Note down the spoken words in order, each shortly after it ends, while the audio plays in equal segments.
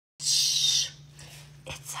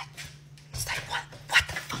It's like what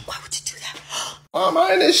the fuck? Why would you do that? I'm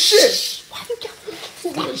in this shit. Why you got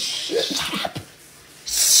this shit? Shut up.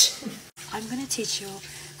 I'm gonna teach you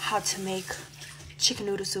how to make chicken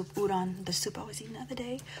noodle soup, udon, the soup I was eating the other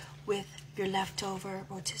day, with your leftover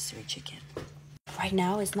rotisserie chicken. Right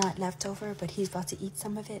now it's not leftover, but he's about to eat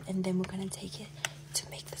some of it, and then we're gonna take it to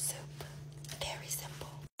make the soup. Very simple.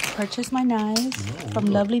 Purchase my knives from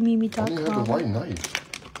lovelymimi.com. I only have the white knife.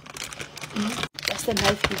 That's the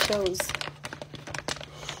knife he chose.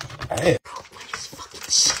 Hey. Oh, this fucking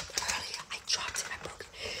shit earlier. I dropped it. I broke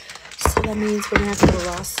it. So that means we're gonna have to go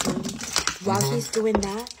raw soon. While he's doing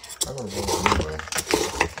that, I don't know anyway.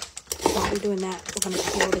 while we're doing that, we're gonna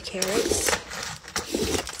peel the carrots.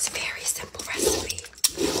 It's a very simple recipe.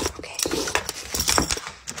 Okay.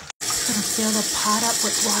 Just gonna fill the pot up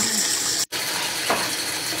with water.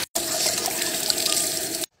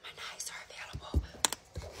 My knives are available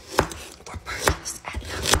for purchase at the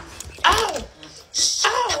Ow!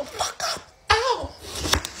 Shut the fuck up! Ow!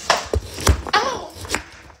 Ow!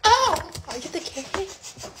 Ow! Are you the carrot?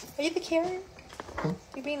 Are you the carrot?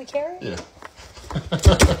 You being the carrot? Yeah. I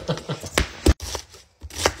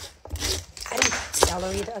didn't put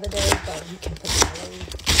celery the other day, but you can put celery.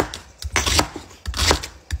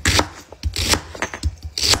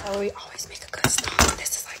 Celery always make a good stock.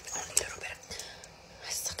 This is like only a little bit of... I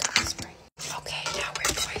suck at aspirin. Okay, now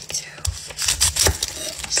we're going to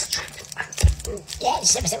strip it. Yeah,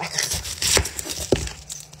 strip it.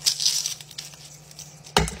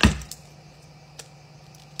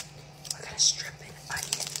 We're gonna strip an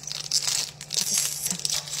onion. This is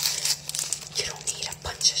simple. You don't need a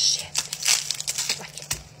bunch of shit. Like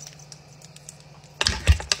it.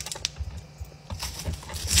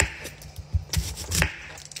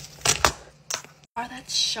 Are that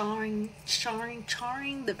charring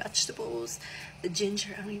the vegetables, the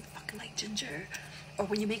ginger? I don't even fucking like ginger. Or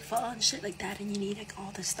when you make pho and shit like that, and you need like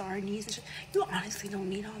all the star anise and shit. You honestly don't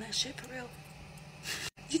need all that shit for real.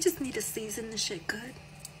 You just need to season the shit good.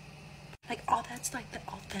 Like, all that's like the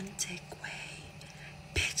authentic way.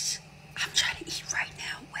 Bitch, I'm trying to eat right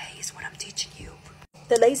now way is what I'm teaching you.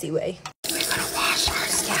 The lazy way. We're gonna wash our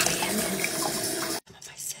scallion and some of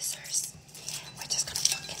my scissors. We're just gonna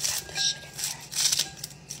fucking cut this shit in there.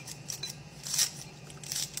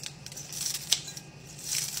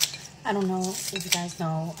 I don't know if you guys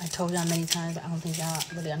know, I told y'all many times, but I don't think y'all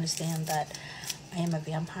really understand that I am a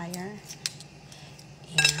vampire.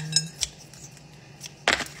 And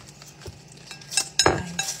I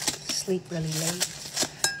sleep really late.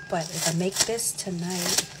 But if I make this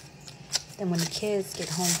tonight, then when the kids get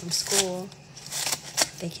home from school,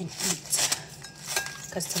 they can eat.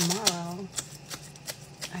 Because tomorrow,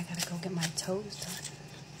 I gotta go get my toes done.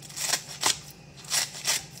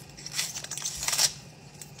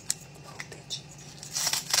 Oh, bitch.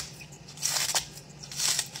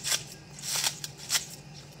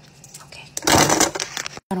 Okay.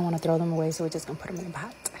 I don't want to throw them away, so we're just gonna put them in the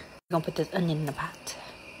pot. We're gonna put this onion in the pot.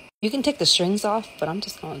 You can take the strings off, but I'm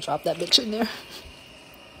just gonna drop that bitch in there.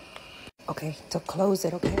 Okay, so close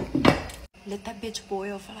it, okay? Let that bitch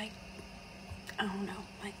boil for like, I don't know,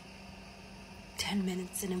 like 10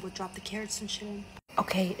 minutes, and then we'll drop the carrots and shit in.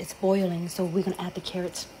 Okay, it's boiling, so we're gonna add the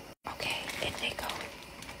carrots. Okay, in they go.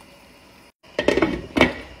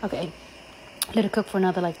 Okay, let it cook for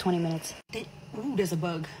another like 20 minutes. Ooh, there's a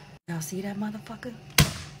bug. Y'all see that motherfucker?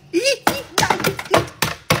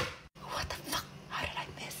 What the fuck? How did I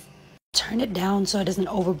miss? Turn it down so it doesn't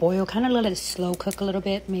overboil. Kind of let it slow cook a little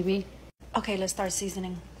bit, maybe. Okay, let's start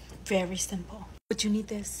seasoning. Very simple. But you need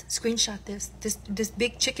this. Screenshot this. This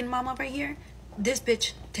big chicken mama right here. This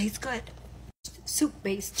bitch tastes good.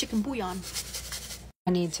 Soup-based chicken bouillon.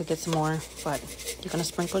 I need to get some more, but you're gonna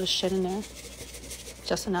sprinkle the shit in there.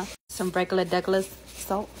 Just enough. Some regular Douglas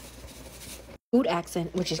salt. Food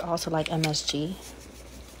accent, which is also like MSG.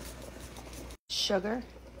 Sugar.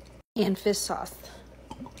 And fish sauce.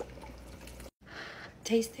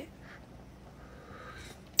 Taste it.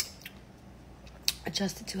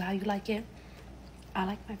 Adjust it to how you like it. I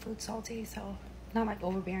like my food salty, so not like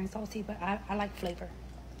overbearing salty, but I like flavor.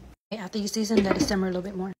 Okay, after you season, let it simmer a little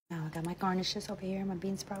bit more. Now I got my garnishes over here, my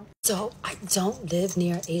bean sprout. So I don't live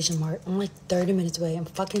near Asian Mart. I'm like 30 minutes away. I'm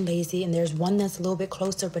fucking lazy, and there's one that's a little bit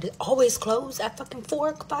closer, but it always closed at fucking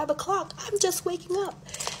 4, 5 o'clock. I'm just waking up.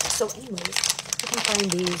 So anyways, you can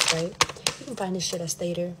find these, right? You can find this shit at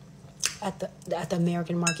Stater, at the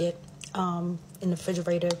American market, in the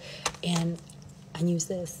refrigerator, and I use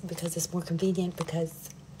this because it's more convenient because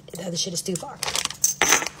the other shit is too far.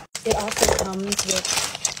 It also comes with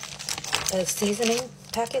a seasoning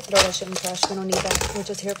packet. Throw that shit in the trash. We don't need that. We're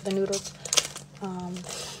just here for the noodles.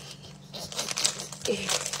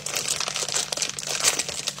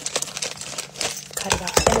 Cut it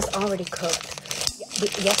out. And it's already cooked.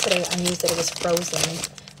 Yesterday I used it was frozen,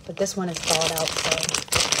 but this one is thawed out,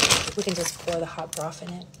 so we can just pour the hot broth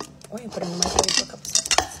in it. Or you can put it in the microwave for a couple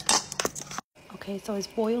seconds. Okay, so it's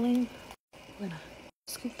boiling. We're gonna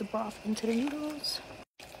scoop the broth into the noodles.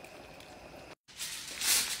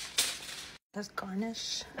 Let's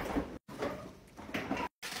garnish.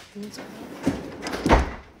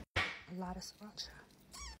 A lot of sriracha.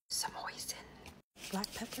 Some hoisin,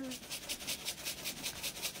 black pepper,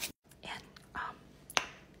 and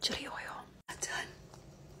chili oil. I'm done.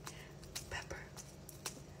 Pepper.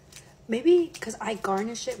 Maybe because I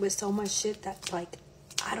garnish it with so much shit that like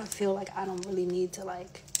I don't feel like I don't really need to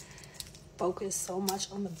like focus so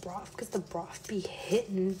much on the broth, because the broth be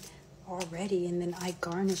hitting already, and then I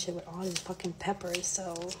garnish it with all these fucking peppers.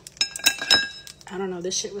 So I don't know,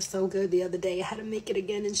 this shit was so good the other day. I had to make it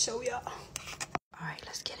again and show y'all. All right,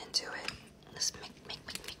 let's get into it. Let's make.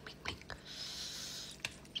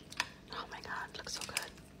 Oh my God, looks so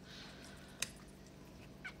good.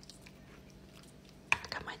 I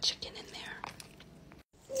got my chicken in there.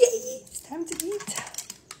 Yay, it's time to eat.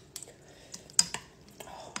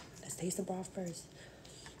 Oh, let's taste the broth first.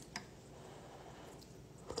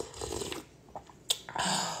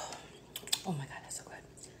 Oh my God, that's so good.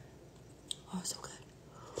 Oh, so good.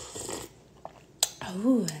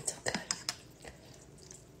 Oh, that's so good.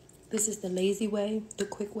 This is the lazy way, the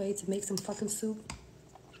quick way to make some fucking soup.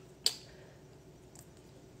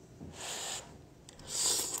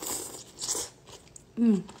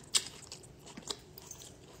 And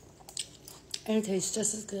it tastes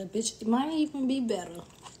just as good, bitch. It might even be better.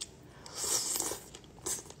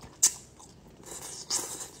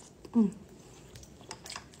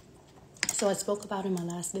 So I spoke about in my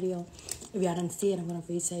last video. If y'all didn't see it, I'm going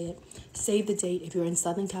to re-say it. Save the date. If you're in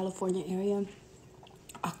Southern California area,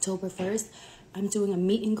 October 1st, I'm doing a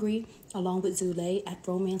meet and greet along with Zule at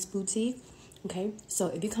Romance Boutique. Okay, so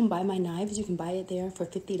if you come buy my knives, you can buy it there for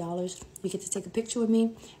 $50. You get to take a picture with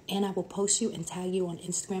me, and I will post you and tag you on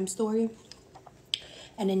Instagram story.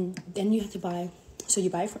 And then you have to buy, so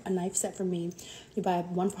you buy a knife set from me, you buy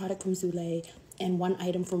one product from Zule, and one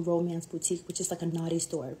item from Romance Boutique, which is like a naughty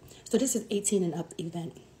store. So this is 18 and up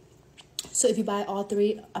event. So if you buy a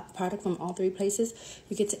product from all three places,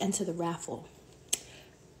 you get to enter the raffle.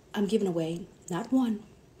 I'm giving away not one,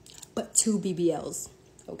 but 2 BBLs,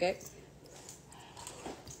 okay?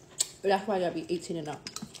 But that's why I gotta be 18 and up.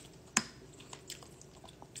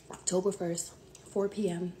 October 1st, 4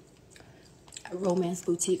 p.m. at Romance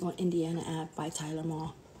Boutique on Indiana Ave by Tyler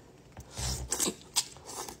Mall.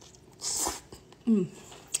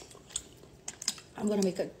 I'm gonna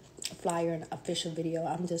make a flyer and official video.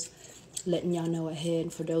 I'm just letting y'all know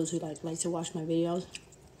ahead for those who like to watch my videos.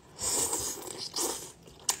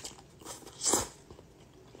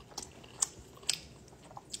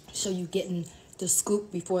 So you getting the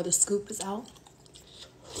scoop before the scoop is out.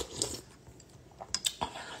 Oh my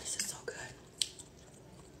God, this is so good.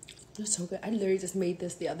 It's so good. I literally just made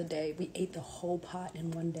this the other day. We ate the whole pot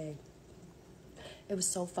in one day. It was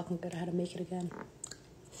so fucking good. I had to make it again.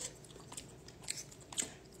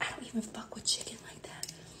 I don't even fuck with chicken like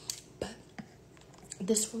that. But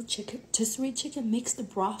this rotisserie chicken makes the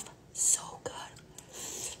broth so good.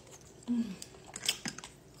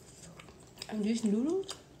 And these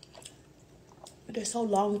noodles, they're so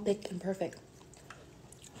long, thick, and perfect.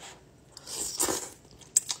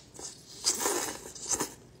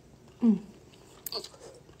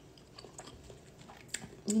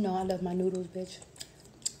 You know I love my noodles, bitch.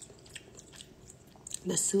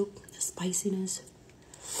 The soup, the spiciness.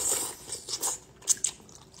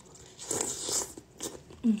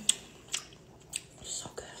 So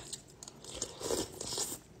good.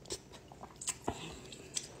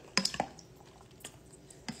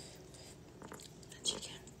 The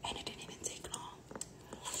chicken, and it didn't even take long.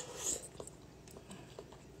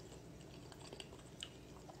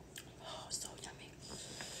 Oh, so yummy.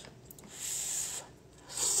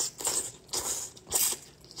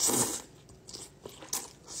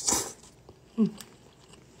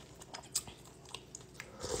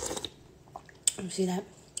 You see that?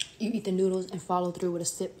 You eat the noodles and follow through with a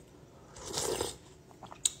sip.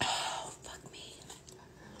 Oh, fuck me.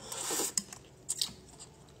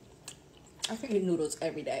 I can eat noodles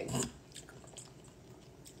every day.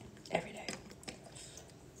 Every day.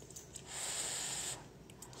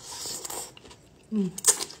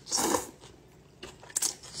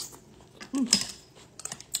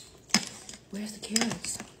 Where's the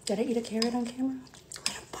carrots? Did I eat a carrot on camera?